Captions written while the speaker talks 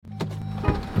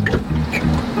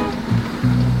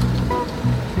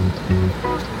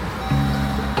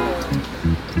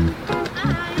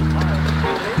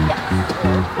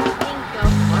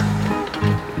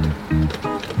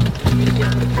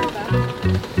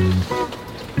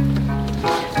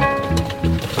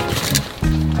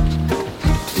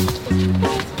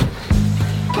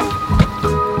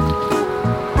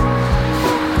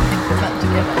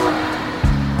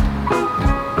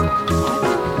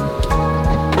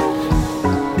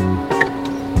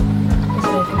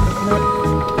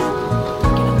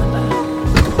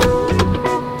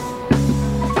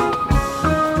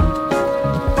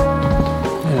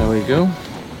Go.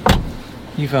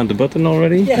 You found the button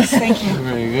already? Yes, thank you.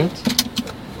 Very good.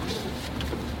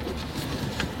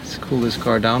 Let's cool this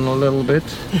car down a little bit.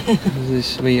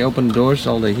 When you open the doors,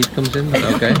 all the heat comes in. But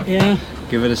okay. Yeah.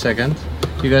 Give it a second.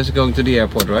 You guys are going to the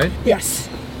airport, right? Yes.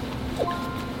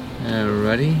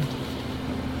 Ready?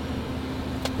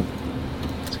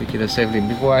 Let's get you there safely.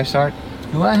 Before I start,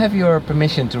 do I have your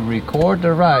permission to record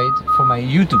the ride for my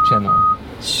YouTube channel?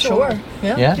 Sure.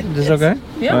 Yeah. Yeah? This is okay?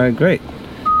 Yeah. Alright, great.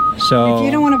 So, if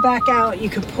you don't want to back out, you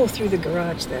can pull through the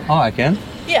garage there. oh, I can?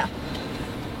 Yeah.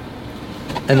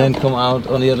 And then come out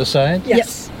on the other side?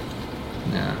 Yes.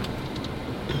 Yeah.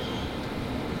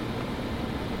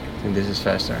 I think this is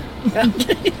faster.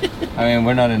 I mean,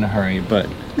 we're not in a hurry, but,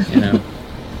 you know.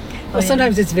 Well,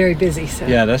 sometimes it's very busy, so.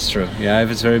 Yeah, that's true. Yeah,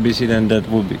 if it's very busy, then that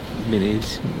will be a bit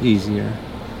easier.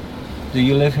 Do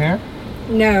you live here?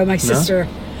 No, my sister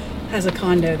has a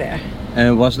condo there. And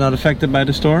it was not affected by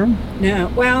the storm? No,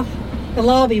 well, the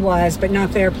lobby was, but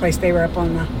not their place. They were up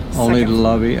on the Only second the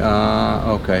lobby?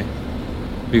 Okay.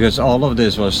 Because all of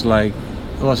this was like,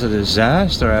 was a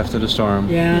disaster after the storm.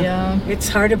 Yeah. It's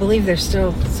hard to believe there's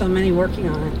still so many working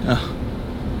on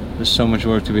it. There's so much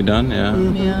work to be done, yeah.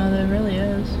 Mm-hmm. Yeah, there really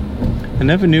is. I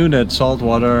never knew that salt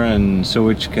water and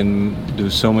sewage can do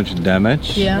so much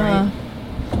damage. Yeah. Right.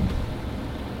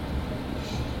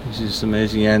 It's just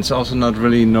amazing. Yeah, and it's also not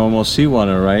really normal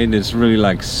seawater, right? It's really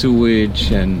like sewage,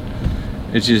 and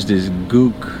it's just this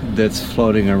gook that's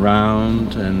floating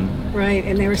around, and Right,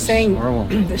 and they were saying, horrible.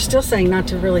 they're still saying not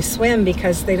to really swim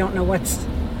because they don't know what's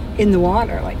in the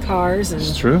water, like cars and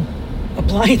It's true.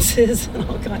 appliances and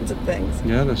all kinds of things.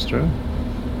 Yeah, that's true.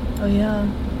 Oh yeah.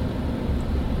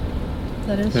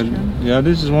 That is true. Yeah,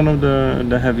 this is one of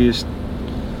the heaviest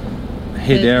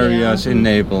hit Yeah. areas in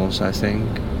Naples, I think.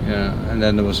 Yeah, and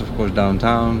then there was of course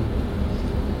downtown.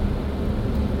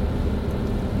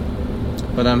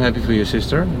 But I'm happy for your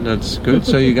sister. That's good.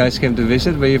 So you guys came to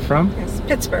visit. Where are you from? Yes,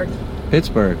 Pittsburgh.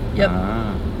 Pittsburgh. Yep.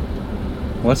 Ah.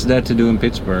 What's there to do in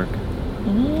Pittsburgh? A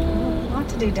lot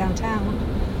to do downtown.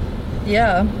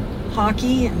 Yeah.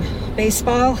 Hockey and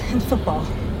baseball and football.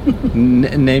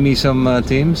 Name me some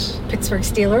teams. Pittsburgh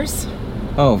Steelers.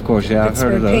 Oh, of course, yeah, I've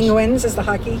heard of Pittsburgh those. Penguins is the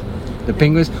hockey. The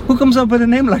Penguins. Who comes up with a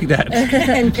name like that?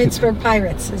 And Pittsburgh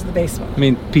Pirates is the baseball. I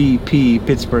mean,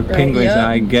 Pittsburgh Right, Penguins. yeah.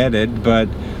 I get it, but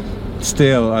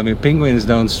still, I mean, penguins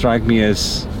don't strike me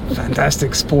as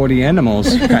fantastic sporty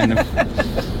animals, kind of.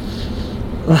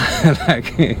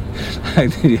 like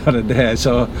the other day, I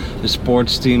saw the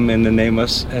sports team, and the name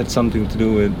had something to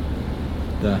do with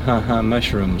the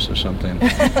mushrooms or something.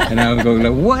 And I was going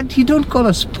like, "What? You don't call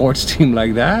a sports team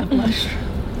like that?"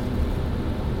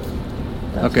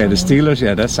 Okay, the Steelers.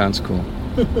 Yeah, that sounds cool.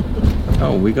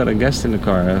 Oh, we got a guest in the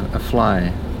car, a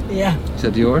fly. Yeah, Is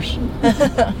that yours?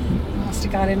 must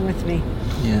have got in with me.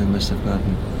 Yeah, must have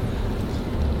gotten.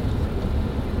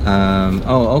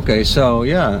 Oh, okay. So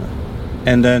yeah,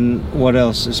 and then what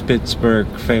else is Pittsburgh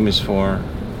famous for?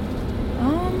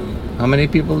 How many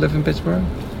people live in Pittsburgh?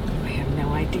 I have no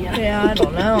idea. Yeah, I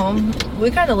don't know.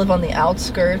 We kind of live on the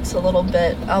outskirts a little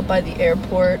bit, out by the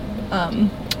airport. A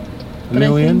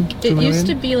million? I think 2 it million? used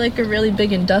to be like a really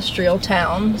big industrial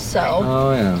town, so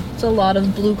Oh yeah. it's a lot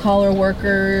of blue collar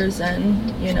workers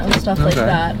and stuff like Okay.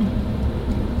 that.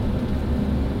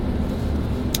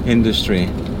 Industry,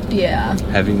 Yeah.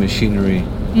 heavy machinery,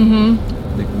 Mhm.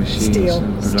 big machines. Steel.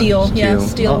 and production. Steel, yeah,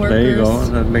 steel Oh, there you go. workers.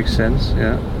 That makes sense.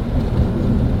 Yeah.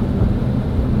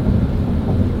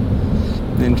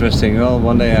 Interesting. Well,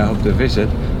 one day I hope to visit.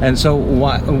 And so,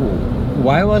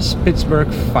 why was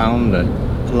Pittsburgh founded?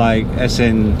 Like, as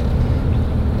in,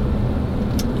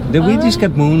 did we just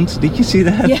get mooned? Did you see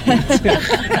that?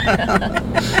 Yeah.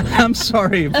 I'm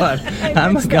sorry, but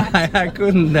I'm a guy. I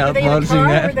couldn't help Were they in a noticing car or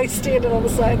that. were they standing on the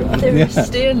sidewalk? They were Yeah.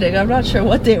 standing. I'm not sure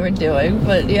what they were doing,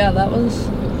 but yeah, that was.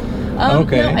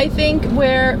 Okay. No, I think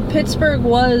where Pittsburgh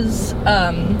was,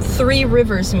 three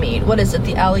rivers meet. What is it?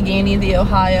 The Allegheny, the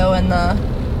Ohio, and the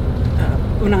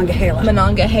Monongahela.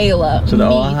 Monongahela. So the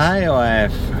meet. Ohio,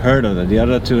 I've heard of it. The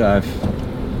other two,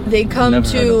 They come Never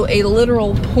heard to a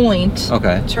literal point.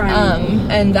 okay.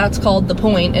 Triangle. And that's called the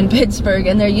Point in Pittsburgh.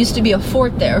 And there used to be a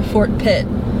fort there, Fort Pitt.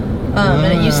 And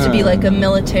it used to be like a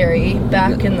military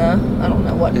back in the, I don't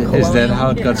know what, Is that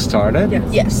how it got Yeah. started? Yes.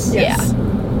 Yes, Yes. yeah.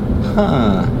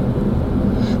 Huh.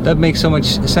 That makes so much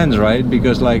sense, right?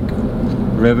 Because like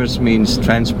rivers means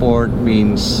transport,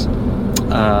 means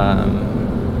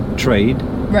trade,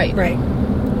 Right. Right.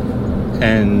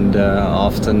 and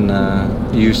often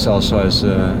used also as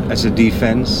a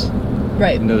defense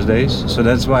Right. in those days. So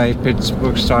that's why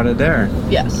Pittsburgh started there.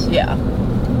 Yes. Yeah.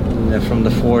 And then from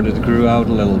the fort, it grew out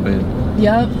a little bit.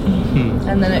 Yep.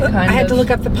 And then it kind I of. had to look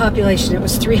up the population. It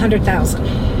was 300,000.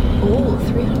 Oh,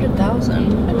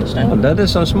 300,000. Oh, that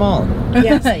is so small.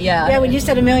 Yes. Yeah. Yeah, when you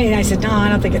said 1 million, I said, no, I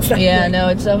don't think it's that Yeah, big. no,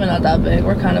 it's definitely not that big.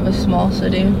 We're kind of a small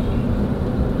city.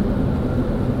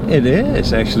 It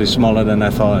is actually smaller than I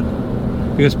thought.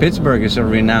 Because Pittsburgh is a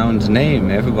renowned name.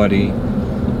 Everybody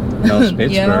knows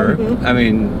Pittsburgh. I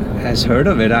mean, has heard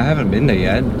of it. I haven't been there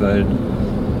yet, but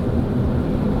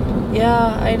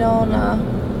Yeah, I don't.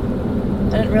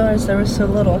 I didn't realize there was so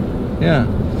little. yeah.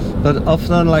 But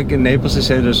often, like in Naples, they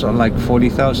say there's like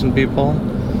 40,000 people.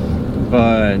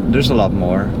 But there's a lot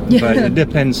more. Yeah. But it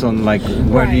depends on like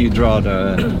where do Right. you draw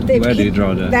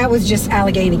the That was just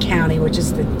Allegheny County, which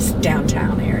is the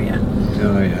downtown area.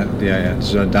 Oh yeah.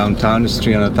 So downtown is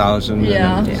 300,000.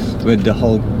 Yeah. and with the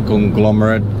whole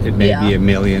conglomerate, it may be Yeah. 1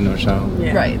 million or so.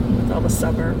 Yeah. Right. With all the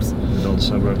suburbs. With all the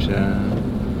suburbs, yeah.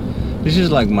 This is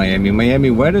like Miami. Miami,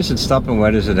 where does it stop and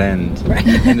where does it end? Right.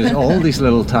 And there's all these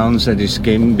little towns that just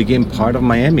became part of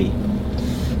Miami.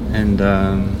 And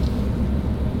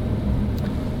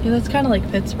Yeah, that's kind of like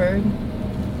Pittsburgh.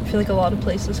 I feel like a lot of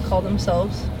places call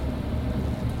themselves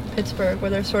Pittsburgh, where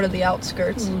they're sort of the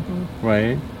outskirts.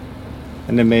 right.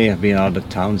 And there may have been other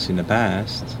towns in the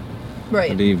past. Right.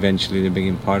 But eventually they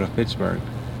became part of Pittsburgh.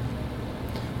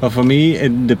 But for me,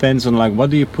 it depends on like what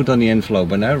do you put on the envelope.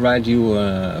 When I write you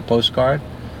a postcard,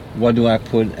 what do I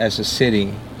put as a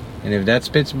city? And if that's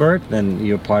Pittsburgh, then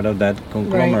you're part of that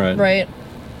conglomerate. Right.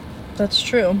 That's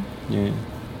true. Yeah.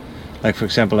 Like for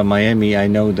example, in Miami, I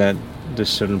know that there's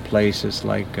certain places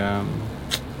like I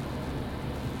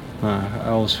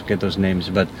always forget those names,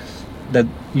 but that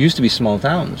used to be small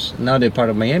towns. Now they're part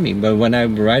of Miami. But when I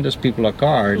write those people a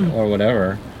card or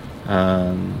whatever,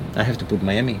 I have to put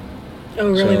Miami. Oh,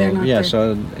 really? So, They're not yeah, there?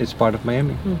 so it's part of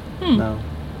Miami now.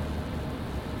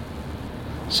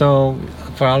 So,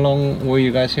 for how long were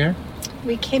you guys here?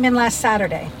 We came in last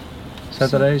Saturday.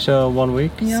 Saturday, so 1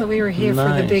 week? So we were here for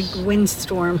the big Nice.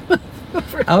 windstorm.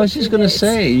 for I was a just few gonna days.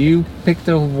 say, you picked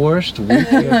the worst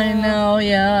week. I know. It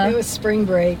Yeah. was spring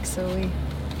break, so we...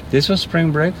 This was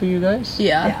spring break for you guys?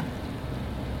 Yeah. Yeah.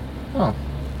 Oh.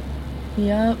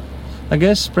 Yep. I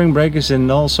guess spring break is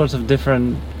in all sorts of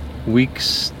different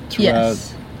weeks throughout.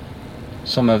 Yes.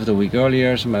 Some have the week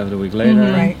earlier, some have the week later.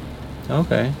 Right.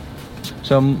 Okay.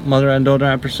 So mother and daughter,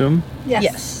 I presume? Yes.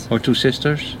 Yes. Or two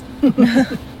sisters?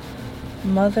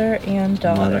 Mother and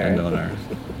daughter. Mother and daughter.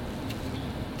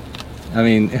 I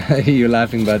mean, you're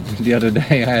laughing, but the other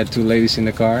day I had two ladies in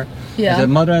the car. Yeah. I said,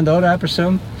 mother and daughter, I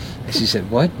presume? And she said,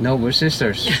 what? No, we're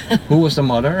sisters. Who was the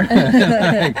mother?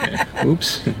 Like,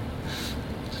 oops.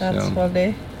 That's So,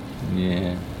 funny.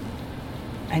 yeah.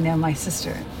 I know my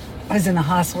sister was in the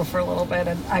hospital for a little bit,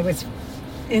 and I was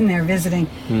in there visiting,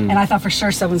 and I thought for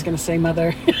sure someone's going to say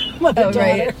mother, mother, Oh, daughter.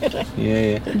 right.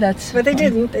 Yeah. That's. But they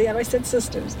fun. didn't. I said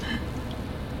sisters.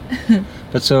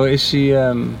 But so is she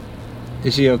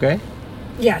okay?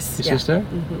 Yes. Your Yeah. sister?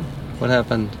 What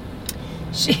happened?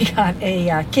 She got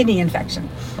a kidney infection.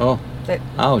 Oh, That,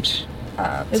 ouch.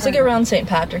 It was like around St.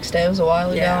 Patrick's Day. It was a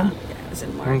while yeah, ago. it was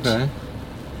in March. Okay.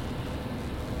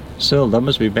 Still, that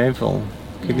must be painful.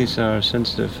 Kidneys are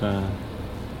sensitive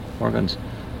organs.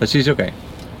 But she's okay.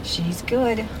 She's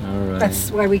good. All right.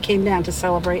 That's why we came down to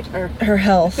celebrate her. Her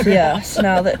health, yes.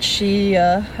 Now that she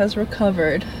has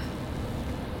recovered.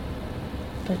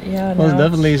 But yeah. Well, it now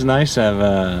definitely is nice to have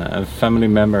a family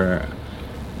member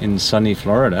in sunny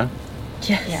Florida.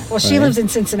 Yes. Yeah. Well, she Right. lives in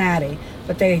Cincinnati,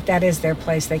 but that is their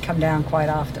place. They come down quite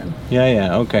often.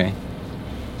 Yeah, okay.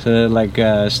 So they're like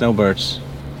snowbirds.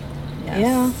 Yes.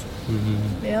 Yeah.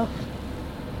 Mm-hmm. Yep.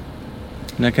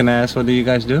 Now can I ask, what do you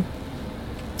guys do?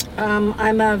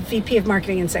 I'm a VP of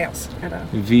Marketing and Sales at a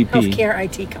VP. healthcare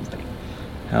IT company.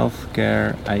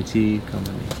 Healthcare IT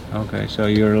company. Okay, so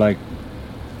you're like,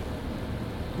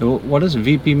 what does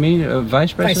VP mean?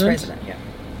 Vice President? Vice President, yeah.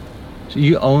 So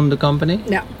you own the company?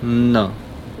 No. No.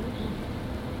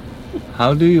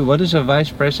 What does a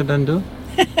vice president do?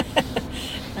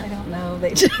 I don't know.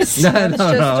 They just... No, That's just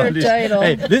her title.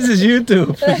 Hey, this is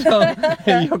YouTube.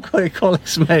 So your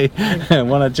colleagues may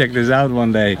want to check this out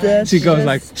one day. That's She goes just-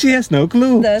 like, she has no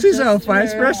clue. that's She's our just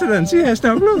vice her- president. She has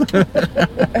no clue.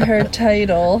 Her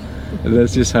title.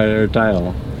 That's just her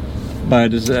title.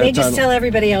 But it's, They just title- tell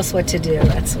everybody else what to do.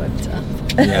 That's what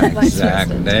Yeah, Vice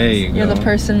exactly. versa. There you go. You're the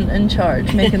person in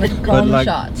charge, making the calling the like-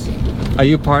 shots. Are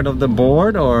you part of the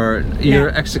board or you're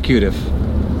executive?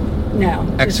 No.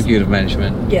 just- Executive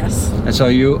management. Yes. And so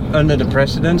you under the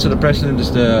president. So the president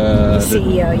is the The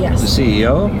CEO, yes. the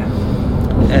CEO,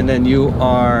 Yeah. and then you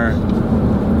are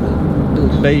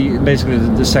basically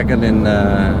the second in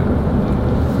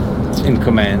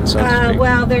command, so to speak.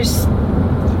 Well, there's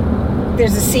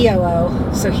a COO,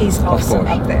 so he's also course.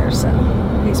 up there. So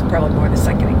he's probably more the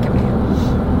second in command.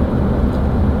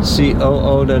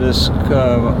 COO, that is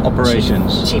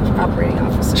operations. Chief Operating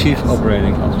Officer. Chief yes.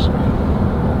 Operating Officer.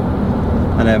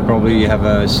 And then probably you have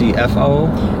a CFO.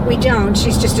 We don't.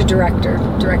 She's just a director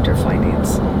of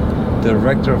finance.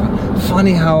 Director of...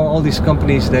 Funny how all these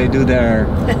companies, they do their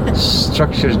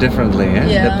structures differently, eh?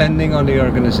 Yeah. Depending on the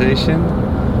organization.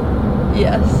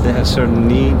 Yes. They have certain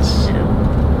needs. Yeah.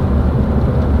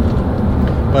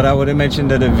 But I would imagine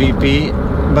that a VP,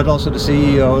 but also the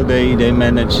CEO, they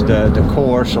manage the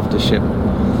course of the ship.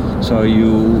 So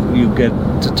you get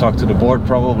to talk to the board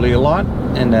probably a lot,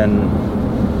 and then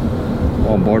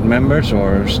or board members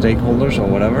or stakeholders or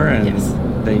whatever, and Yes.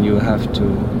 then you have to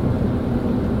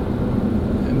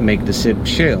make the ship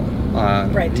sail.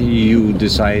 Right. You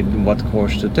decide what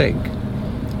course to take,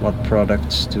 what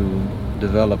products to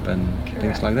develop, and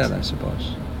things like that, I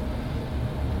suppose.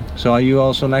 So are you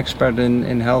also an expert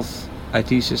in health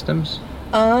IT systems?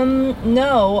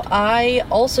 No, I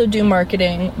also do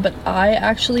marketing, but I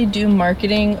actually do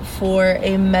marketing for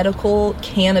a medical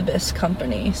cannabis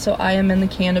company. So I am in the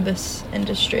cannabis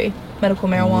industry, medical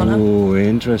marijuana. Oh,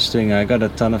 interesting. I got a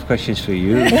ton of questions for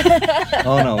you.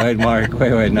 Oh no, wait, Mark,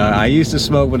 wait, no. I used to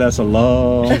smoke, but that's a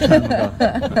long time ago.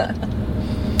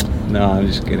 No, I'm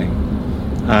just kidding.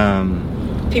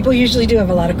 People usually do have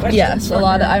a lot of questions. Yes, a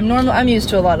lot of, I'm used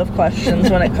to a lot of questions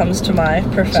when it comes to my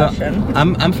profession. So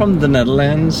I'm from the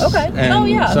Netherlands. Okay. And Oh,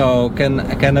 yeah. So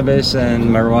cannabis and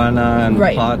marijuana and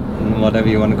Right. pot and whatever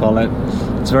you want to call it,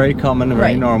 it's very common,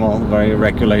 very Right. normal, very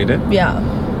regulated Yeah.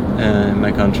 in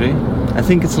my country. I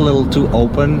think it's a little too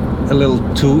open, a little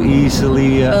too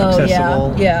easily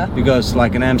accessible. yeah. Because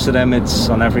like in Amsterdam, it's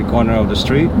on every corner of the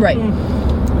street, Right.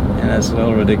 and that's a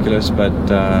little ridiculous. But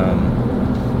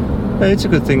it's a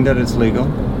good thing that it's legal,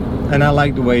 and I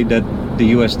like the way that the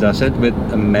US does it with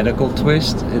a medical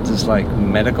twist. It is like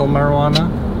medical marijuana.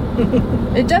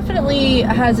 It definitely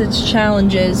has its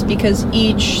challenges because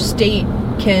each state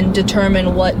can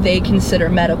determine what they consider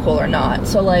medical or not.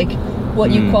 So like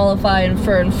what you qualify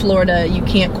for in Florida, you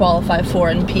can't qualify for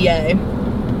in PA,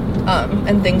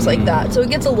 and things like that. So it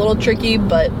gets a little tricky,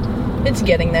 but it's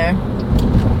getting there.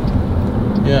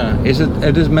 Yeah,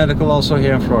 it is medical also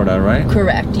here in Florida, right?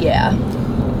 Correct, yeah.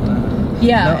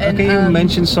 Yeah, Now, and can you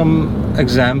mention some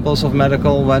examples of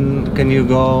medical? When can you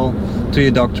go to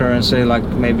your doctor and say like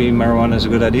maybe marijuana is a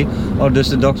good idea, or does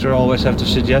the doctor always have to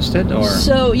suggest it? Or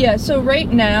so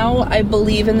right now I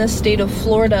believe in the state of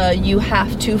Florida you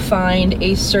have to find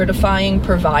a certifying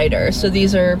provider. So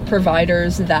these are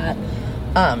providers that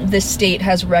this state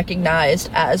has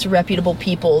recognized as reputable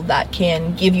people that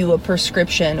can give you a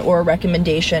prescription or a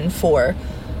recommendation for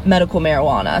medical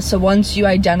marijuana. So once you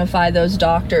identify those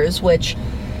doctors, which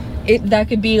that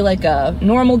could be like a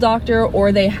normal doctor,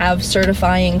 or they have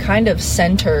certifying kind of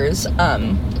centers,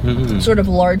 sort of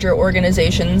larger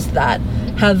organizations that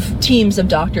have teams of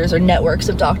doctors or networks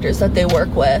of doctors that they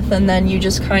work with, and then you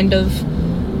just kind of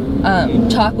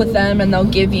talk with them and they'll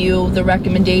give you the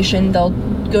recommendation. They'll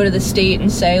go to the state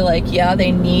and say like, yeah,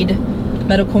 they need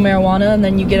medical marijuana, and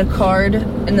then you get a card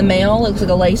in the mail. It looks like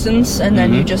a license, and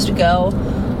then you just go.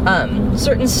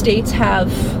 Certain states have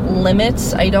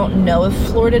limits. I don't know if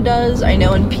Florida does. I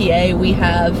know in PA we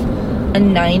have a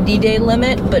 90-day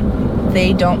limit, but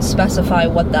they don't specify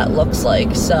what that looks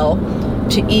like. So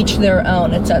to each their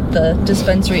own. It's at the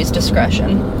dispensary's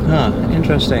discretion. Ah,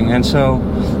 interesting. And so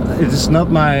it's not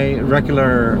my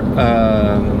regular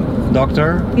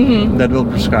doctor that will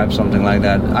prescribe something like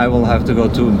that. I will have to go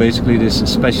to basically this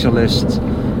specialist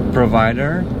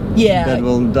provider that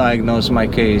will diagnose my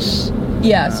case.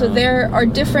 Yeah, so there are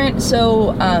different,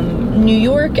 New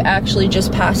York actually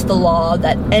just passed the law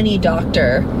that any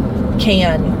doctor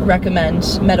can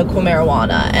recommend medical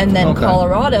marijuana, and then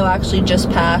Colorado actually just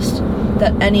passed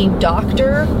that any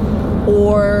doctor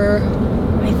or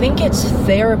I think it's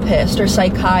therapist or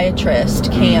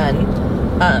psychiatrist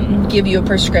can give you a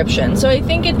prescription. So I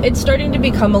think it's starting to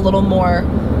become a little more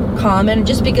common,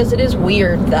 just because it is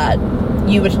weird that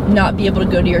you would not be able to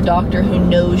go to your doctor who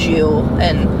knows you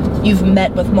and you've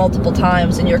met with multiple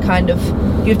times, and you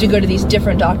have to go to these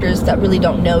different doctors that really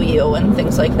don't know you and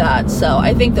things like that. So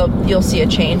I think you'll see a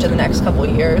change in the next couple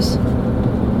of years.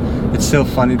 it's still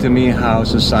funny to me how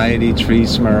society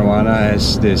treats marijuana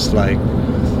as this like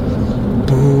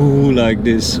boo, like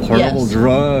this horrible Yes.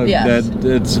 drug Yes. that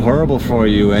it's horrible for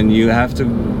you, and you have to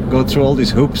go through all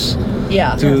these hoops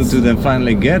Yeah. to then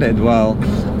finally get it. Well,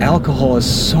 alcohol is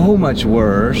so much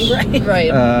worse.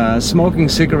 Right. Smoking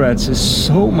cigarettes is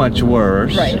so much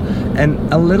worse. Right. And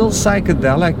a little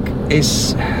psychedelic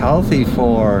is healthy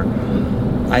for.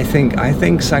 I think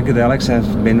psychedelics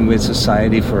have been with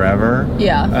society forever.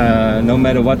 Yeah. No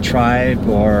matter what tribe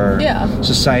or Yeah.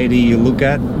 society you look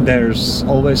at, there's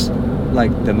always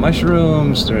like the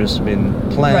mushrooms. There's been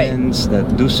plants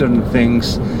that do certain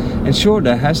things, and sure,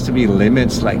 there has to be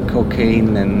limits like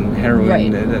cocaine and heroin.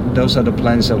 Right. Those are the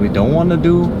plants that we don't want to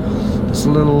do. It's a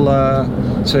little.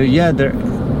 So yeah, there.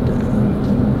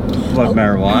 What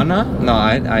marijuana? No,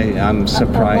 I'm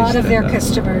surprised. A lot of their that,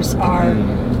 customers are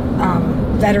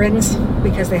veterans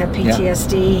because they have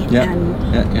PTSD Yeah. and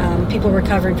Yeah. people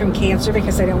recovering from cancer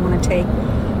because they don't want to take,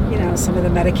 some of the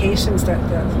medications that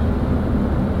the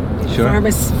Sure.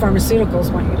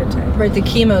 pharmaceuticals want you to take. Right, the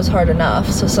chemo's hard enough,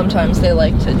 so sometimes they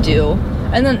like to do.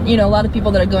 And then, a lot of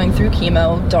people that are going through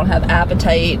chemo don't have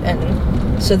appetite, and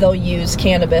so they'll use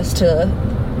cannabis to,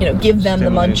 give them the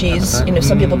Stimulate munchies. appetite.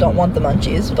 Some people don't want the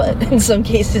munchies, but in some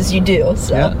cases you do,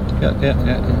 so. Yeah.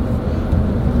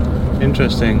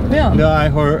 Interesting. Yeah. No,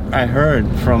 I heard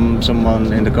from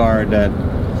someone in the car that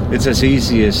it's as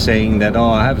easy as saying that, oh,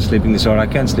 I have a sleeping disorder, I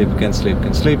can't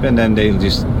sleep, and then they'll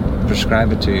just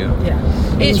prescribe it to you. Yeah.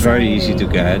 It's very easy to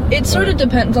get. It sort of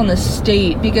depends on the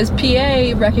state, because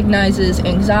PA recognizes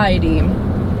anxiety,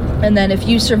 and then if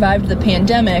you survived the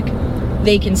pandemic,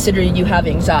 they consider you have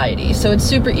anxiety. So it's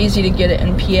super easy to get it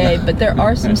in PA, but there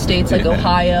are some states like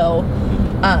Ohio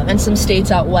and some states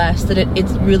out west that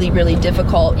it's really, really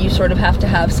difficult. You sort of have to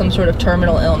have some sort of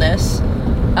terminal illness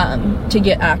to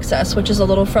get access, which is a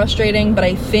little frustrating, but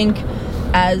I think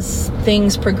as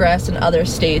things progress in other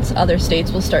states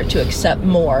will start to accept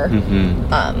more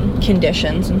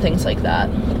conditions and things like that.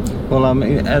 Well,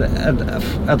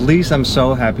 at least I'm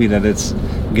so happy that it's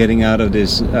getting out of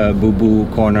this boo-boo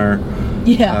corner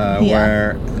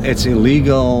where it's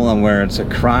illegal and where it's a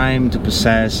crime to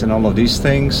possess and all of these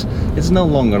things. It's no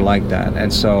longer like that,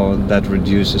 and so that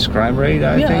reduces crime rate,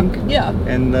 I think. Yeah.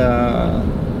 And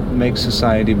makes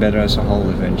society better as a whole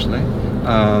eventually.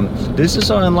 This is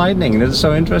so enlightening. This is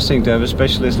so interesting to have a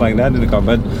specialist like that in the car.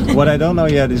 But what I don't know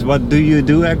yet is, what do you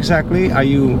do exactly? Are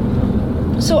you...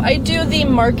 So I do the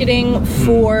marketing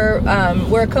for,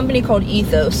 we're a company called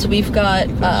Ethos. So we've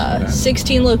got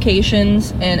 16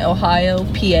 locations in Ohio,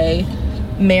 PA,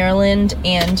 Maryland,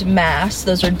 and Mass.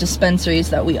 Those are dispensaries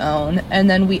that we own. And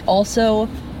then we also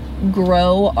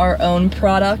grow our own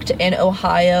product in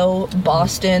Ohio,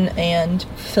 Boston, and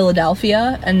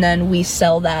Philadelphia, and then we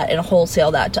sell that and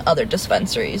wholesale that to other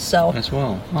dispensaries. So as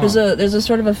well. There's a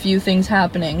sort of a few things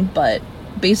happening, but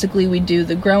basically we do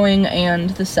the growing and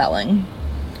the selling.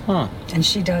 And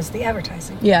she does the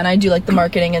advertising. Yeah, and I do like the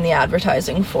marketing and the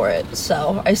advertising for it.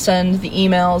 So I send the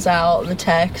emails out, the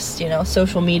text,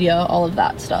 social media, all of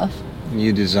that stuff.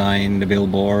 You design the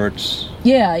billboards.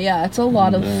 Yeah, it's a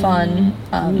lot of fun.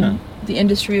 The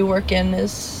industry we work in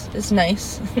is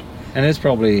nice. And it's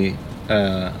probably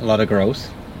a lot of growth.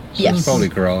 So Yes. It's probably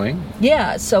growing.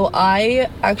 Yeah, so I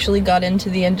actually got into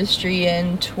the industry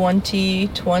in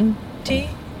 2020.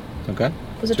 Okay.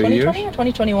 Was it 2 2020 years? or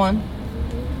 2021?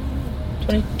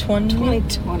 2020.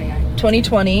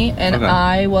 2020, and Okay.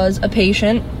 I was a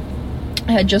patient.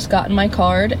 I had just gotten my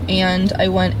card, and I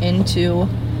went into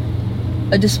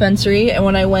a dispensary, and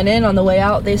when I went in, on the way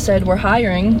out, they said, we're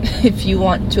hiring if you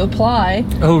want to apply.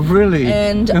 Oh, really?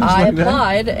 And It was I like that?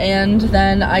 applied, and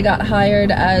then I got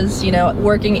hired as,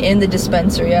 working in the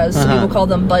dispensary, as some people call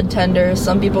them bud tenders,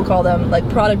 some people call them like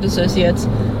product associates.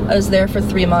 I was there for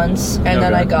 3 months, and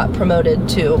then Okay. I got promoted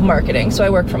to marketing, so I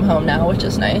work from home now, which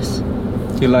is nice.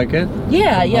 You like it?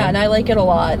 Yeah, and I like it a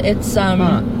lot. It's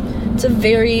it's a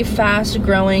very fast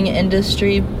growing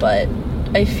industry, but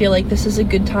I feel like this is a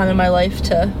good time in my life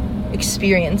to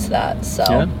experience that. So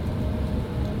Yeah.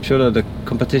 I'm sure that the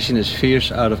competition is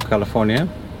fierce out of California.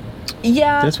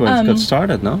 yeah, That's where it got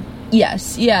started, no?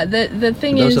 yes, yeah. The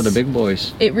thing Those is, are the big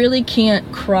boys. it really can't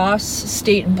cross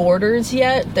state borders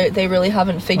yet. They really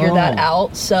haven't figured that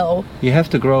out. So You have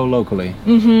to grow locally.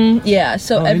 yeah,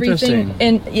 so Oh, everything, interesting.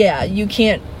 and yeah, you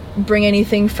can't bring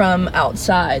anything from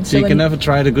outside. So you in- can never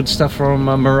try the good stuff from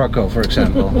Morocco, for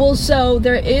example. Well, so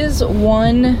there is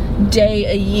one day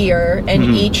a year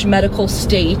in each medical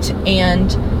state,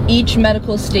 and each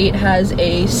medical state has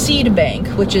a seed bank,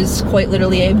 which is quite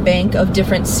literally a bank of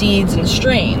different seeds and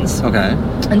strains. Okay.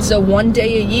 And so one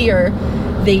day a year,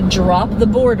 they drop the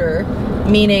border,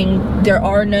 meaning there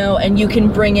are no, and you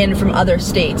can bring in from other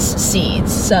states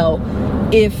seeds. So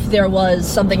if there was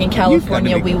something in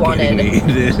California we wanted,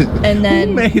 and then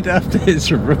who made up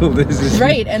this rule? This is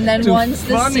right, and then once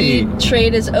the seed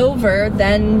trade is over,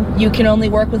 then you can only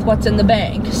work with what's in the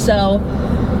bank. So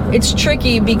it's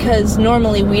tricky because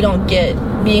normally we don't get,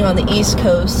 being on the East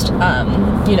Coast,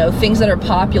 you know, things that are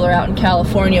popular out in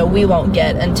California, we won't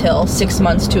get until 6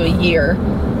 months to a year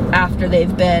after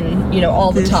they've been, you know,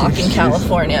 all the talk in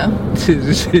California.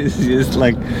 This is just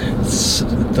like,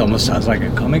 it almost sounds like a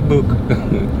comic book.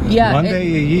 Yeah. One day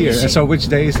a year. So which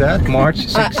day is that? March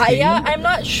 16th? Yeah, I'm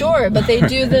not sure, but they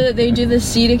do the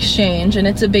seed exchange, and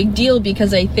it's a big deal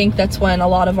because I think that's when a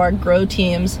lot of our grow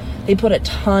teams, they put a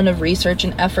ton of research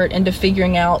and effort into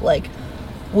figuring out like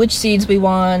which seeds we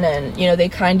want, and you know, they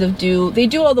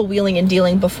do all the wheeling and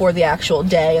dealing before the actual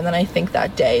day, and then I think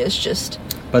that day is just.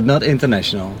 But not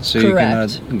international, so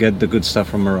correct. You cannot get the good stuff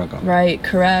from Morocco. Right,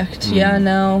 correct. Yeah,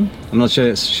 no. I'm not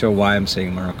sure why I'm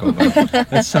saying Morocco, but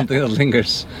that's something that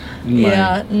lingers in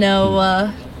my...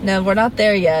 No, we're not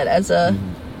there yet as a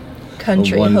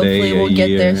country. Hopefully we'll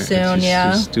get there soon, it's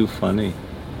just too funny.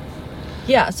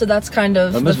 Yeah, so that's kind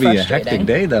of that must be a hectic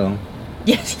day, though.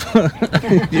 Yes.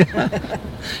 Yeah.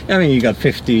 I mean, you got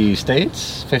 50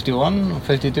 states, 51,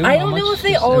 52? I don't know if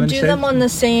they all do them on the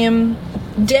same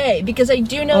day, because I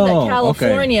do know that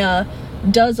California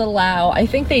does allow, I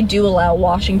think they do allow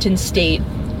Washington State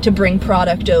to bring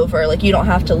product over. Like, you don't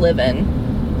have to live in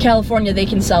California, they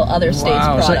can sell other states'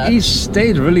 products. So each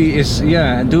state really is,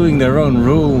 doing their own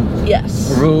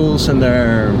rules, and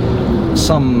are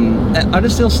there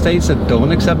still states that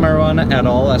don't accept marijuana at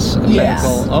all as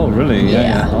medical? Oh, really?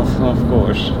 Yeah. Of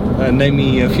course. Name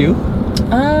me a few.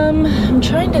 I'm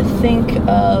trying to think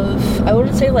of, I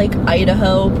would say like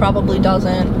Idaho probably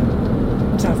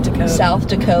doesn't. South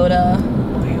Dakota.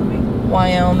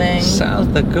 Wyoming.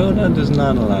 South Dakota does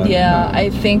not allow it. Yeah, I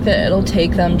think that it'll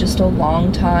take them just a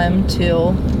long time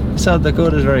to... South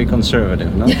Dakota is very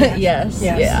conservative, no? Yes,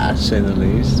 yeah. To say the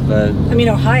least, but... I mean,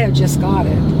 Ohio just got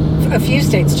it. A few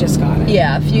states just got it.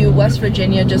 Yeah, West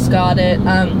Virginia just got it.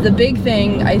 The big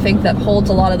thing, I think, that holds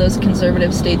a lot of those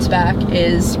conservative states back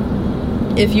is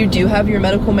if you do have your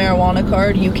medical marijuana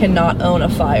card, you cannot own a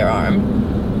firearm.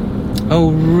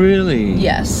 Oh, really?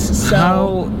 Yes,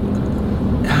 so...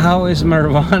 How is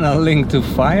marijuana linked to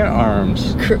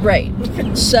firearms? Right.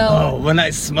 So when I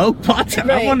smoke pot,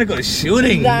 I want to go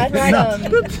shooting. That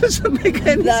doesn't make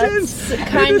any sense. That's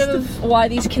kind of why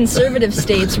these conservative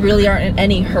states really aren't in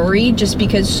any hurry, just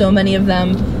because so many of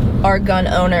them are gun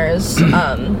owners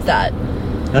that...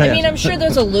 I mean, I'm sure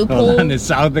there's a loophole. In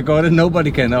South Dakota,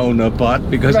 nobody can own a pot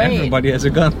because everybody has a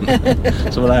gun.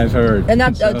 That's what I've heard. And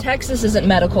Texas isn't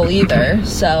medical either,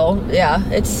 so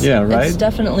it's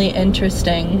definitely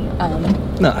interesting.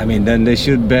 No, I mean, then they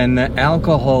should ban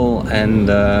alcohol and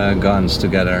guns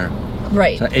together.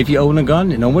 Right. So if you own a gun,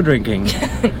 no more drinking.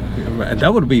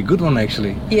 That would be a good one,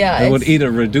 actually. Yeah. It would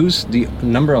either reduce the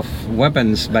number of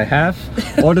weapons by half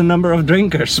or the number of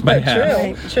drinkers by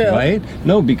half. True. Right?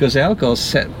 No, because alcohol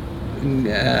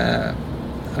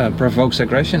provokes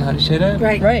aggression. How do you say that?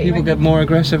 Right. People get more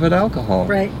aggressive with alcohol.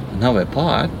 Right. Now with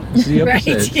pot, it's the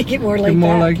opposite. Right. You get more laid back.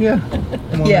 More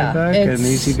laid back and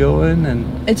easy going.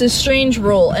 And it's a strange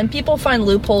rule, and people find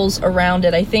loopholes around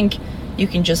it. I think you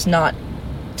can just not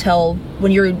tell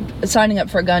when you're signing up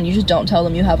for a gun, you just don't tell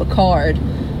them you have a card.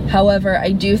 However,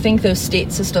 I do think those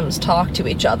state systems talk to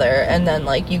each other, and then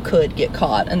like you could get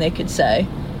caught and they could say,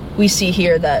 we see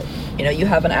here that you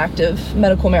have an active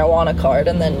medical marijuana card,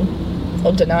 and then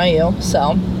they'll deny you.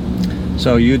 So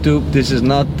YouTube, this is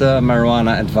not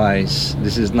marijuana advice.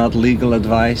 This is not legal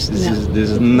advice. This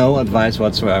is no advice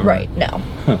whatsoever. Right. No.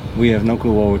 We have no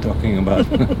clue what we're talking about.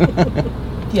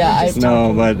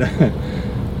 But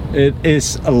it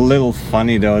is a little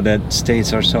funny though that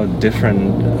states are so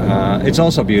different. It's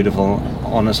also beautiful,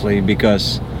 honestly,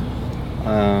 because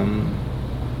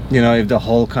if the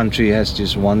whole country has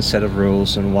just one set of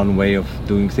rules and one way of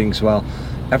doing things, well,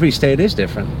 every state is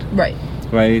different. Right.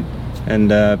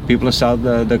 And people in South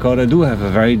Dakota do have a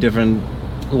very different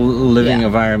living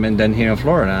environment than here in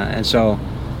Florida,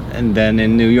 and then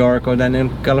in New York or then in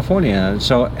California.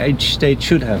 So each state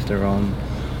should have their own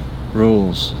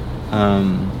rules.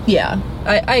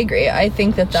 I agree. I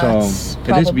think that's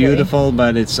it is beautiful,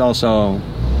 but it's also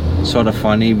sort of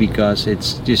funny because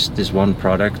it's just this one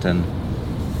product and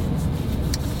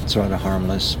it's rather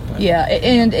harmless. But. Yeah,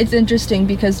 and it's interesting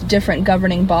because different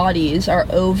governing bodies are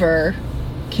over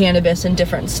cannabis in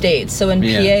different states. So in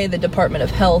PA, the Department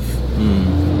of Health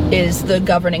is the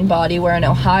governing body, where in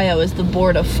Ohio is the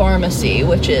Board of Pharmacy,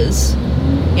 which is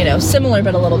similar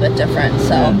but a little bit different.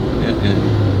 So Yeah.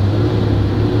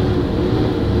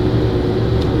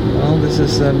 Well, this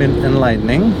has been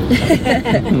enlightening.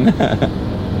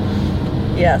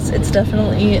 yes, it's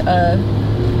definitely a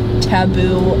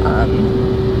taboo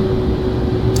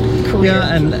career.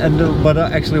 Yeah, but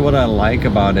actually, what I like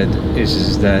about it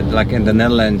is that, like in the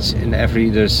Netherlands,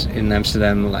 there's in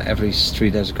Amsterdam, like every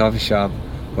street has a coffee shop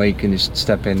where you can just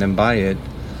step in and buy it.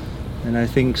 And I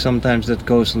think sometimes that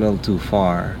goes a little too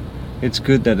far. It's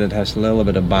good that it has a little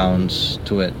bit of bounce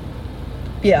to it.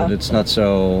 Yeah. But it's not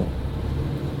so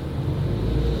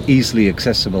easily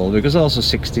accessible, because also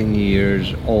 16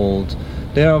 years old,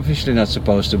 they're officially not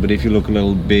supposed to, but if you look a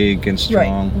little big and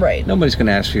strong, right. nobody's going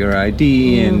to ask for your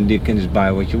ID and you can just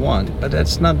buy what you want. But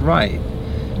that's not right.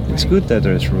 It's good that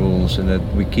there's rules and that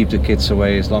we keep the kids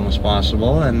away as long as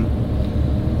possible. And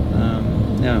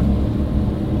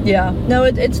yeah, no,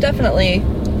 it's definitely,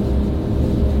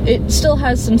 it still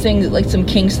has some things, like some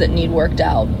kinks that need worked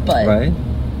out, but right.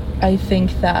 I think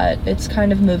that it's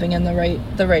kind of moving in the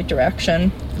right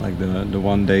direction. Like the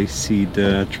one day seed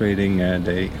trading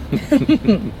day. That's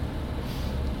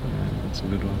a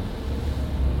good one.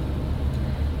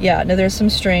 Yeah, no, there's some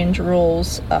strange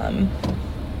rules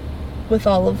with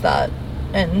all of that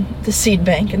and the seed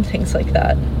bank and things like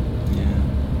that.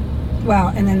 Yeah. Well,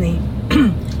 and then the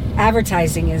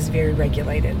advertising is very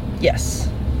regulated. Yes.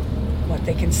 What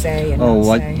they can say and Oh, not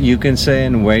what say. you can say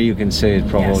and where you can say it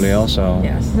probably Yes. also.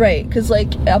 Yes. Right, because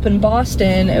like up in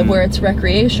Boston, where it's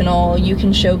recreational, you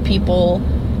can show people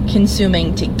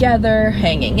consuming together,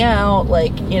 hanging out,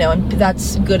 like, and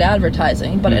that's good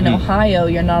advertising. But in Ohio,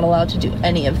 you're not allowed to do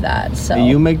any of that. So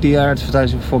You make the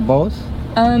advertising for both?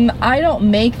 I don't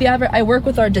make the I work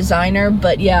with our designer,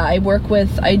 but yeah, I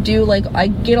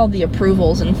get all the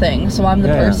approvals and things. So I'm the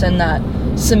person that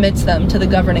submits them to the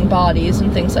governing bodies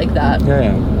and things like that.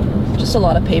 Yeah. Just a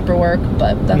lot of paperwork,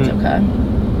 but that's okay.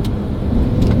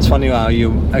 It's funny how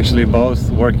you actually both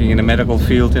working in the medical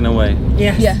field in a way,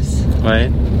 Yes.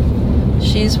 right?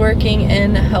 She's working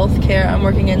in healthcare. I'm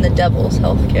working in the devil's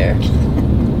healthcare.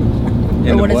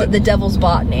 In Or what is it? The devil's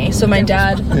botany. So my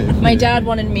dad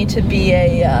wanted me to be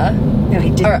No, he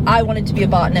didn't. or I wanted to be a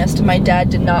botanist. My dad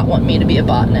did not want me to be a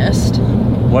botanist.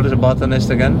 What is a botanist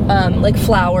again? Like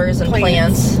flowers and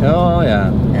plants. Oh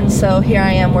yeah. And so here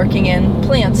I am working in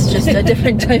plants, just a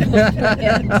different type of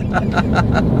plant.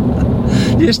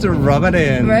 Just to rub it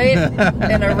in. Right?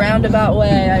 In a roundabout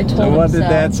way, I told So him what did so.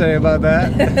 Dad say about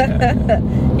that?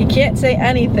 He can't say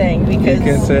anything because He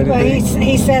can't say Well, anything.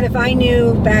 he said if I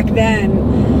knew back then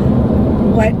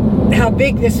how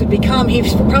big this would become, he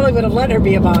probably would have let her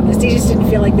be a botanist. He just didn't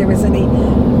feel like there was any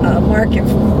market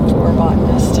for a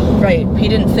botanist. right, he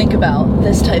didn't think about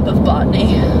this type of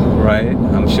botany. Right,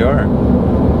 I'm sure.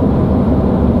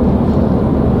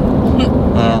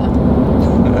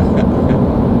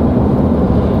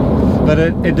 But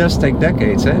it does take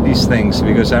decades, these things,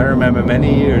 because I remember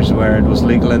many years where it was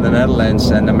legal in the Netherlands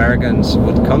and Americans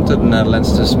would come to the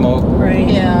Netherlands to smoke Right.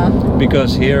 Yeah.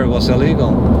 because here it was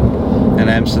illegal. And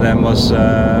Amsterdam was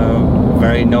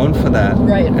very known for that.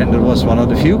 Right. And it was one of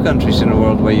the few countries in the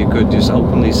world where you could just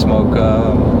openly smoke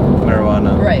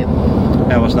marijuana. Right.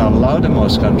 That was not allowed in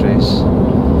most countries.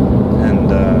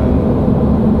 And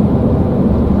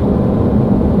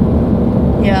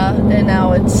Yeah, and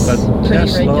now it's but pretty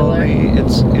slowly regular.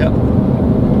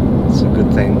 it's a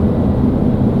good thing.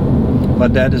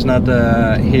 But Dad is not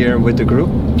here with the group,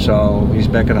 so he's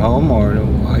back at home, or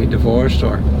are you divorced,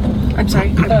 or? I'm sorry.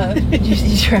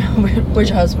 Where's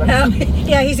your husband?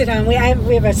 Yeah, he's at home. We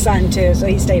have a son too, so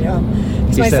he stayed home.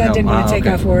 Because He my stayed son home. didn't want to take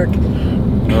Okay. off work.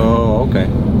 Oh, okay.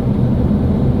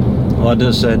 What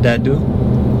does Dad do?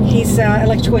 He's an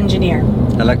electrical engineer.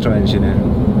 Electro engineer.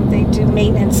 They do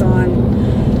maintenance on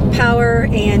power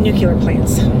and nuclear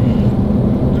plants.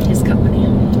 His company.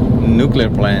 Nuclear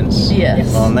plants.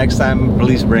 Yes. Well, next time,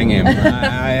 please bring him.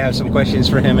 I have some questions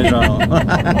for him as well.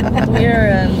 We're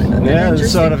an Yeah,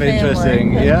 it's sort of family.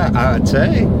 interesting. Yeah, I'd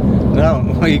say. No,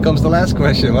 here comes the last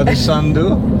question. What does son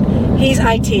do? He's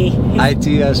IT. IT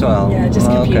as well. Yeah, just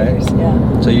computers.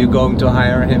 Yeah. So you going to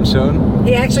hire him soon?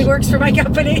 He actually works for my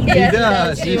company. Yeah. He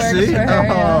does. he You works see? for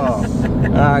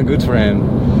her, Ah, good for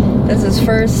him. That's his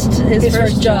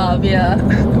first job, yeah.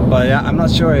 But yeah, I'm not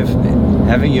sure if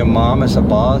having your mom as a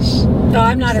boss. No,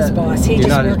 I'm not his boss. He You're just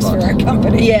not his works for boss. our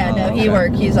company. Yeah, no,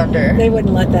 he's under. They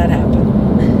wouldn't let that happen.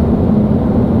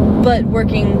 But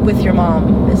working with your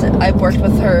mom I've worked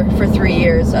with her for 3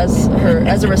 years as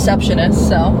a receptionist,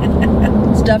 so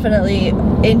it's definitely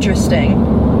interesting.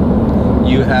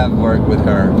 You have worked with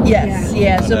her. Yes, Yeah.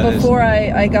 yeah. Oh, So that is- before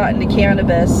I got into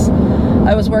cannabis,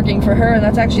 I was working for her, and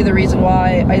that's actually the reason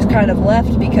why I kind of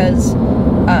left, because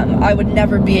I would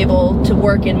never be able to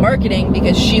work in marketing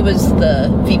because she was the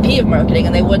VP of marketing,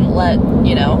 and they wouldn't let,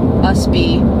 you know,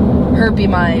 her be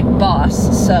my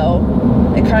boss.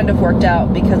 So it kind of worked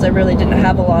out because I really didn't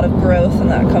have a lot of growth in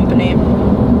that company.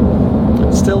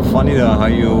 It's still funny though how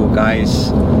you guys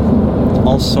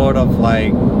all sort of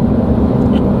like,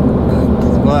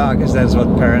 well, I guess that's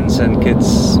what parents and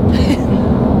kids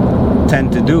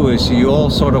tend to do, is you all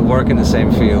sort of work in the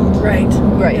same field. Right.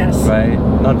 Yes. Right?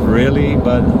 Not really,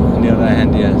 but on the other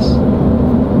hand, yes.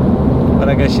 But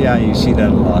I guess, yeah, you see that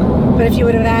a lot. But if you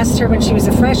would have asked her when she was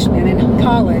a freshman in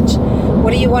college,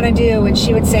 what do you want to do? And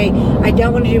she would say, I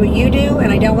don't want to do what you do, and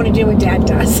I don't want to do what Dad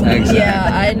does. Exactly. Yeah,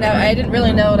 I didn't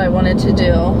really know what I wanted to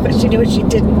do. But she knew what she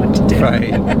didn't want to do.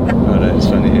 Right. Oh, that's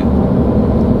funny.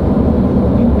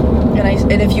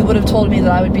 And if you would have told me that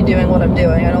I would be doing what I'm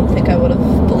doing, I don't think I would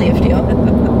have believed you.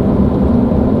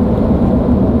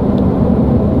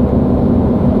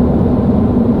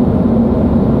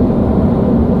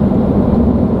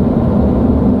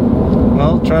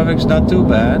 Well, traffic's not too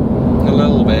bad. A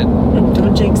little bit.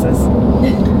 Don't jinx us.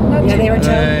 Yeah, they were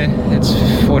telling. It's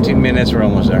 14 minutes, we're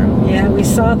almost there. Yeah, we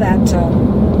saw that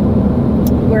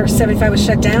where 75 was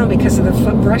shut down because of the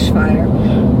brush fire.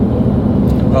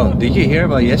 Oh, did you hear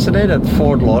about yesterday that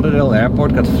Fort Lauderdale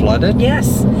Airport got flooded?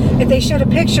 Yes. If they showed a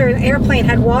picture, an airplane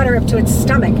had water up to its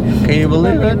stomach. Can you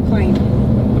believe it?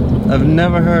 I've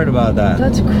never heard about that.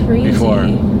 That's crazy. Before.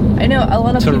 I know a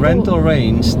lot of Torrential people.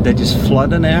 rains that just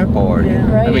flood an airport. Yeah.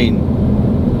 Right. I mean,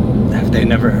 have they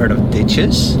never heard of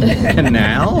ditches,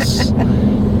 canals?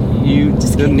 You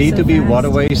Just there came need so to be fast.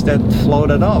 waterways that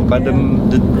floated off, but Yeah.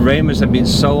 the rain must have been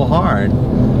so hard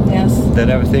Yes. that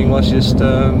everything was just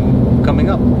coming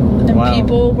up. And Wow.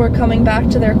 people were coming back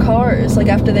to their cars, like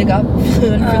after they got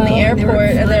flown from the and they were airport,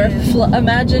 and they're flooded.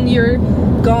 imagine you're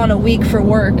gone a week for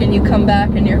work and you come back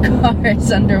and your car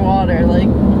is underwater. Like,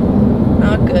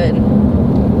 not good.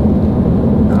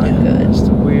 Not good. It's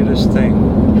the weirdest thing.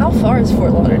 How far is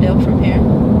Fort Lauderdale from here?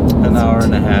 An hour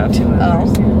and a half. 2 hours.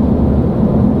 Oh.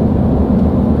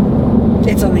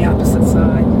 It's on the opposite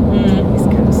side. East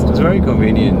Coast. It's very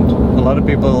convenient. A lot of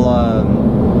people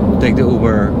take the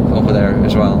Uber over there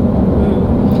as well.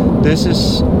 This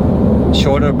is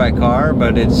shorter by car,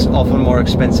 but it's often more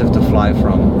expensive to fly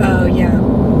from. Oh, yeah.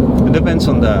 It depends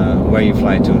on where you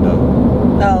fly to, though.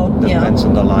 Oh, yeah. Depends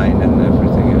on the line and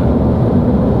everything. Yeah.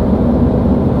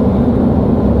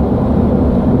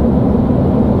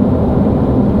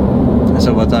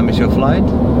 So what time is your flight?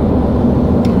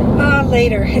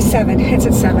 Later. It's 7. It's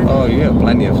at 7. Oh, you have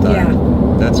plenty of time.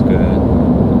 Yeah. That's good.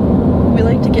 We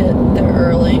like to get there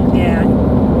early. Yeah.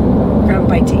 Grab a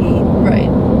bite to eat. Right.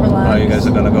 Relax. Oh, you guys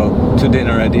are gonna go to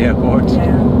dinner at the airport?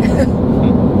 Yeah.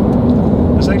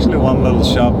 There's actually one little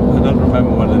shop, I don't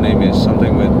remember what the name is,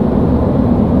 something with,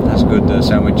 has good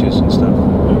sandwiches and stuff.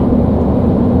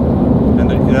 And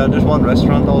there's one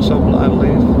restaurant also, I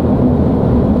believe.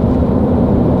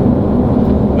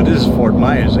 But this is Fort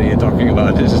Myers that you're talking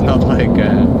about. This is not like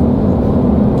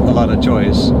a lot of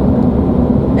choice.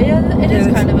 Yeah, it is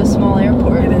kind of a small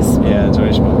airport. It is. Yeah, it's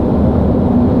very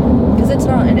small. Because it's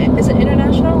not, is it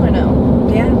international or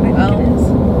no? Yeah, I think Oh. it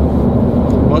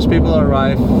is. Most people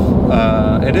arrive,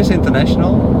 it is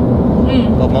international,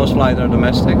 but most flights are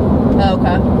domestic. Oh,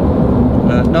 okay.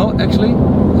 No, actually,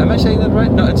 am I saying that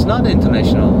right? No, it's not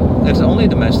international. It's only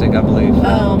domestic, I believe.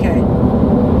 Oh, okay.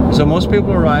 So most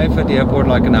people arrive at the airport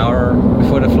like an hour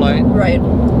before the flight. Right.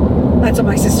 That's what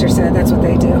my sister said. That's what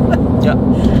they do. Yeah.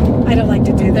 I don't like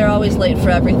to do that. They're always late for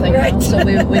everything, Right. now, so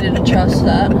we didn't trust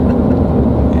that.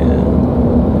 Yeah.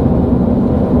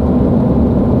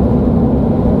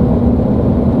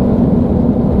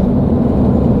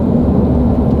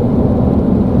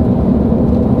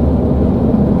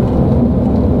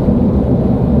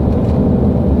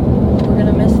 We're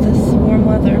gonna miss this warm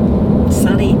weather.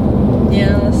 Sunny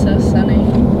Yeah, it's so sunny.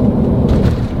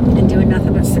 and doing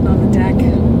nothing but sitting on the deck.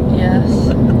 Yes.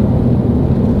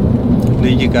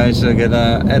 Did you guys get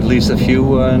at least a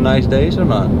few nice days or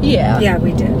not? Yeah. Yeah,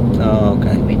 we did. Oh,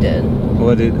 okay. We did.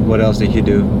 What else did you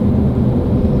do?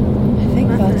 I think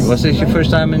that's. Was this your first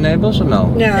time in Naples or no?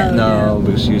 No, No,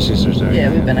 because your sister's there.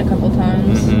 Yeah, we've been a couple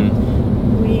times.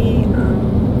 Mm-hmm. We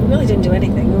really didn't do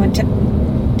anything. We went to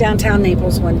downtown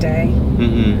Naples one day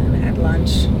Mm-hmm. and had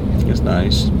lunch. It's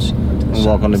nice. Went to the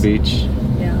Walk on the shops. beach.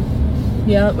 Yeah.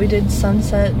 Yeah, we did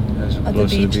sunset That's at the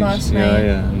close to beach last Yeah, night.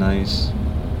 yeah, nice.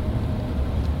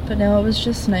 But no, it was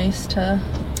just nice to.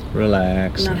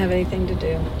 Relax. Not have anything to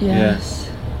do. Yes.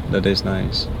 That is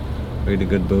nice. Read a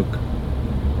good book.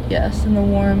 Yes, and the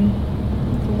warm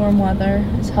weather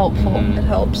is helpful. Mhm. It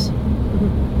helps.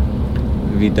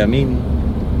 vitamin.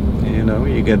 You know,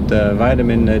 you get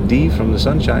vitamin D from the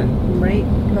sunshine. Right.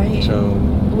 Right. So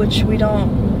Which we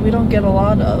don't get a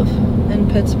lot of in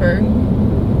Pittsburgh.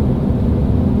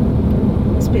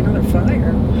 Must be another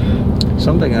fire.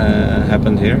 something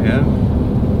happened here, yeah.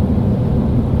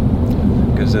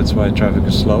 Because that's why traffic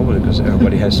is slow, because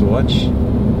everybody has to watch.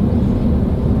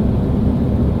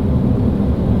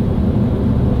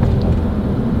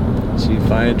 See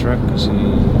fire truck, see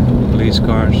police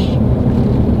cars.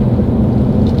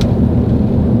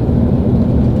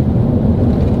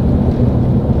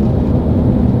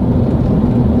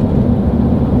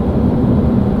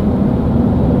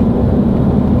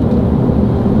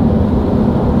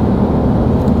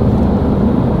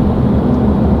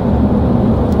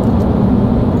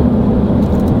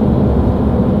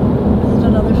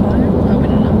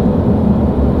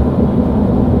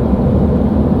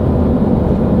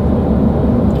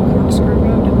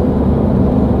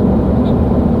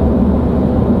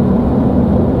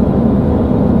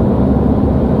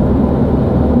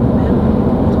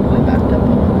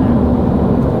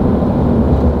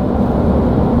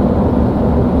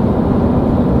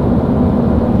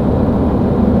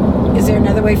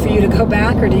 For you to go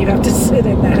back, or do you have to sit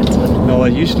in that? No,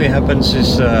 what usually happens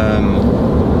is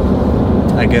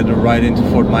I get a ride into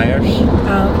Fort Myers.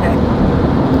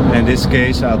 Oh, okay. In this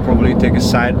case, I'll probably take a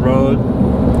side road,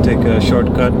 take a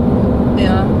shortcut.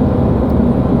 Yeah.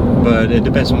 But it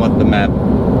depends on what the map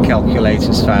calculates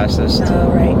as fastest. Oh,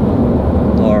 right.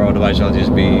 Or otherwise I'll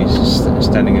just be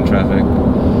standing in traffic.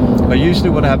 But usually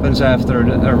what happens after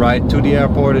a ride to the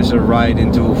airport is a ride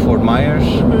into Fort Myers.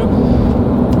 Mm-hmm.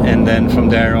 And then from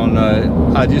there on,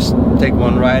 I just take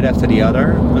one ride after the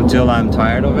other until I'm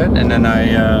tired of it, and then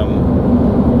I,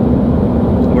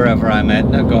 wherever I'm at,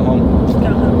 I go home.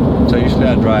 Uh-huh. So usually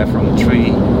I drive from 3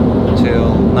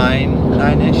 till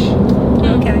 9-ish.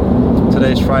 Okay.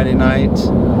 Today's Friday night.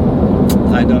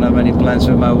 I don't have any plans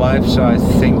with my wife, so I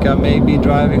think I may be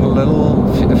driving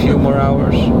a few more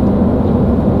hours.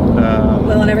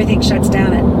 Well, and everything shuts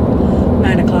down at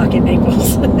 9 o'clock in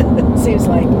Naples. Seems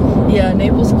like. Yeah,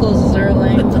 Naples closes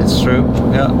early. It's true.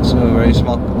 Yeah, it's a very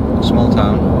small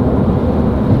town.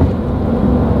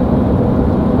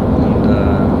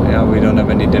 And yeah, we don't have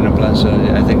any dinner plans, so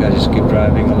I think I just keep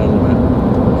driving a little bit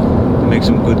to make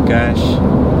some good cash.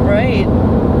 Right.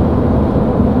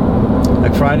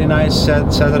 Like Friday night,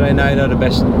 Saturday night are the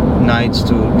best nights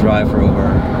to drive for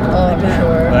Uber. Oh, for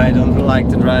sure. But I don't like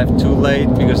to drive too late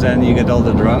because then you get all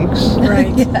the drunks.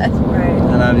 Right. Yes. Right.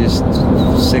 And I'm just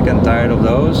sick and tired of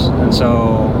those, and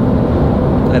so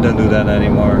I don't do that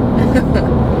anymore.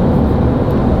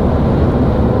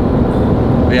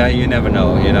 Yeah, you never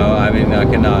know, you know. I mean, I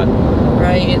cannot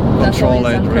Right. That's control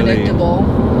always it really. unpredictable.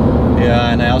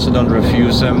 Yeah, and I also don't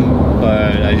refuse them,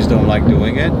 but I just don't like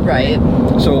doing it. Right.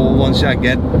 So once I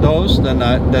get those, then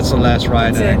that's the last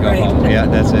ride, That's and I it, go right. home. Yeah,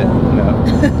 that's it. No.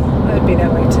 I'd be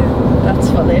that way too. That's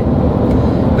funny.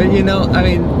 But you know, I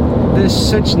mean, there's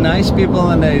such nice people,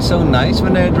 and they're so nice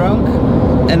when they're drunk.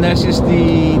 And there's just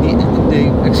the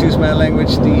excuse my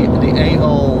language, the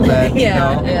a-hole that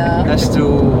Yeah, you know yeah. has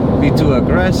to be too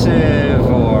aggressive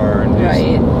or just,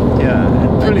 Right. yeah, it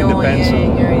really depends on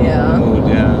Annoying or yeah. mood,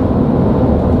 yeah.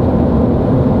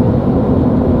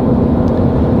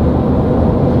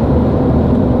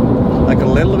 Like a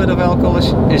little bit of alcohol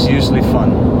is usually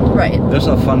fun. Right. Those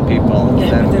are fun people. Yeah,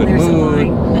 They have but a then good there's the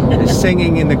mood. They're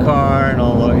singing in the car and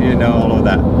all of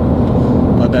that.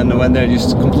 But then when they're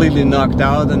just completely knocked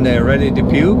out and they're ready to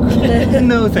puke,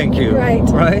 no, thank you. Right.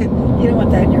 Right? You don't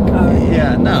want that in your car.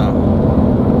 Yeah, no.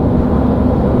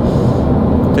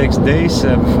 It takes days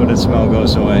before that smell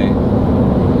goes away.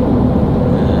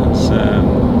 It's,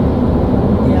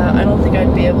 Yeah, I don't think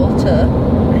I'd be able to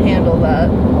handle that.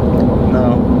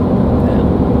 no.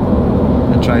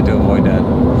 I try to avoid that.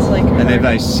 It's like And if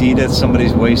I see that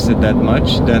somebody's wasted that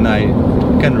much, then I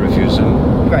can refuse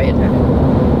them. right.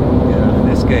 Yeah, in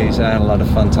this case, I had a lot of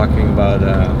fun talking about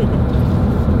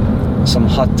some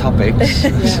hot topics, so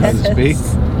to speak,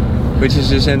 which is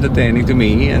just entertaining to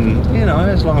me. And you know,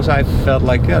 as long as I felt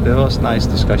like that was a nice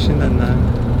discussion, then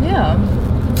Yeah.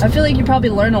 I feel like you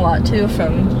probably learn a lot too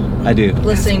from I do.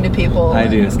 listening to people. I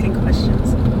do. Asking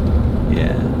questions.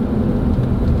 Yeah.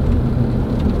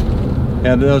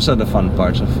 Yeah, those are the fun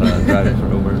parts of driving for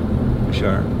Uber, for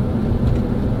sure.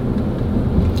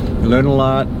 You learn a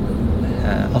lot,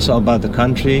 also about the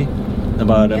country,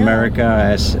 about Yeah. America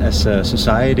as a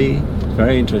society.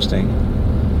 Very interesting.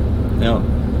 Yeah,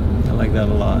 I like that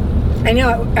a lot. I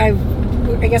know. I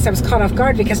guess I was caught off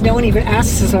guard because no one even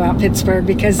asks us about Pittsburgh,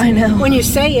 because I know. when you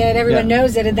say it, everyone Yeah.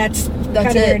 knows it, and that's kind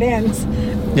of it. where it ends.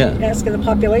 Yeah. asking the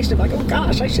population, like, oh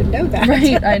gosh, I should know that.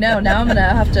 Right, I know. Now I'm gonna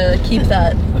have to keep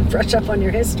that Brush up on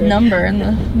your history. number in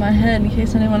my head in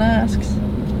case anyone asks.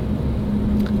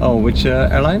 Oh, which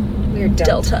airline? We're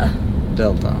Delta.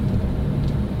 Delta.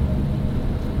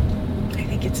 I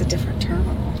think it's a different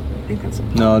terminal. I think that's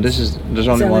No, there's only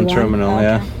only one one? terminal. Oh,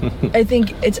 Yeah. I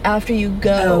think it's after you Oh,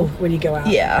 go. when you go out.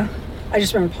 Yeah. I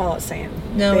just remember Paul saying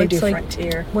No, they it's do like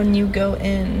Frontier. when you go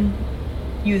in,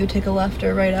 you either take a left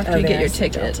or right after you get your there's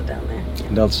ticket. Delta down there.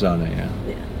 Delta's down there. Yeah.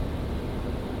 Yeah.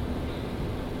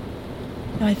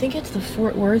 No, I think it's the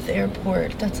Fort Worth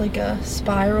airport. That's like a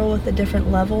spiral with the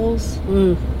different levels.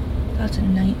 Mm. That's a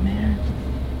nightmare.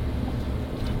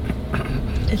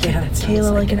 It took Yeah, that sounds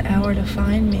Kayla like like an hour to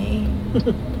find me.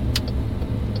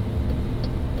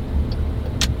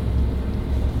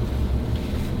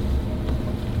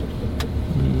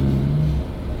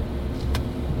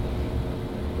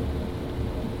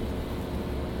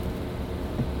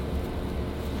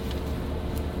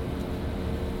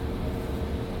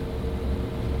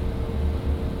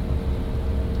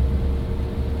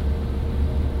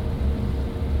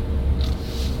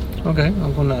 Okay,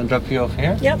 I'm gonna drop you off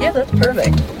here. Yep. Yeah, that's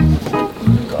perfect.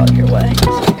 Go out your way.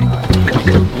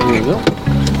 Here you go.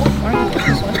 Oh, why are you going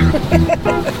this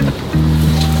way?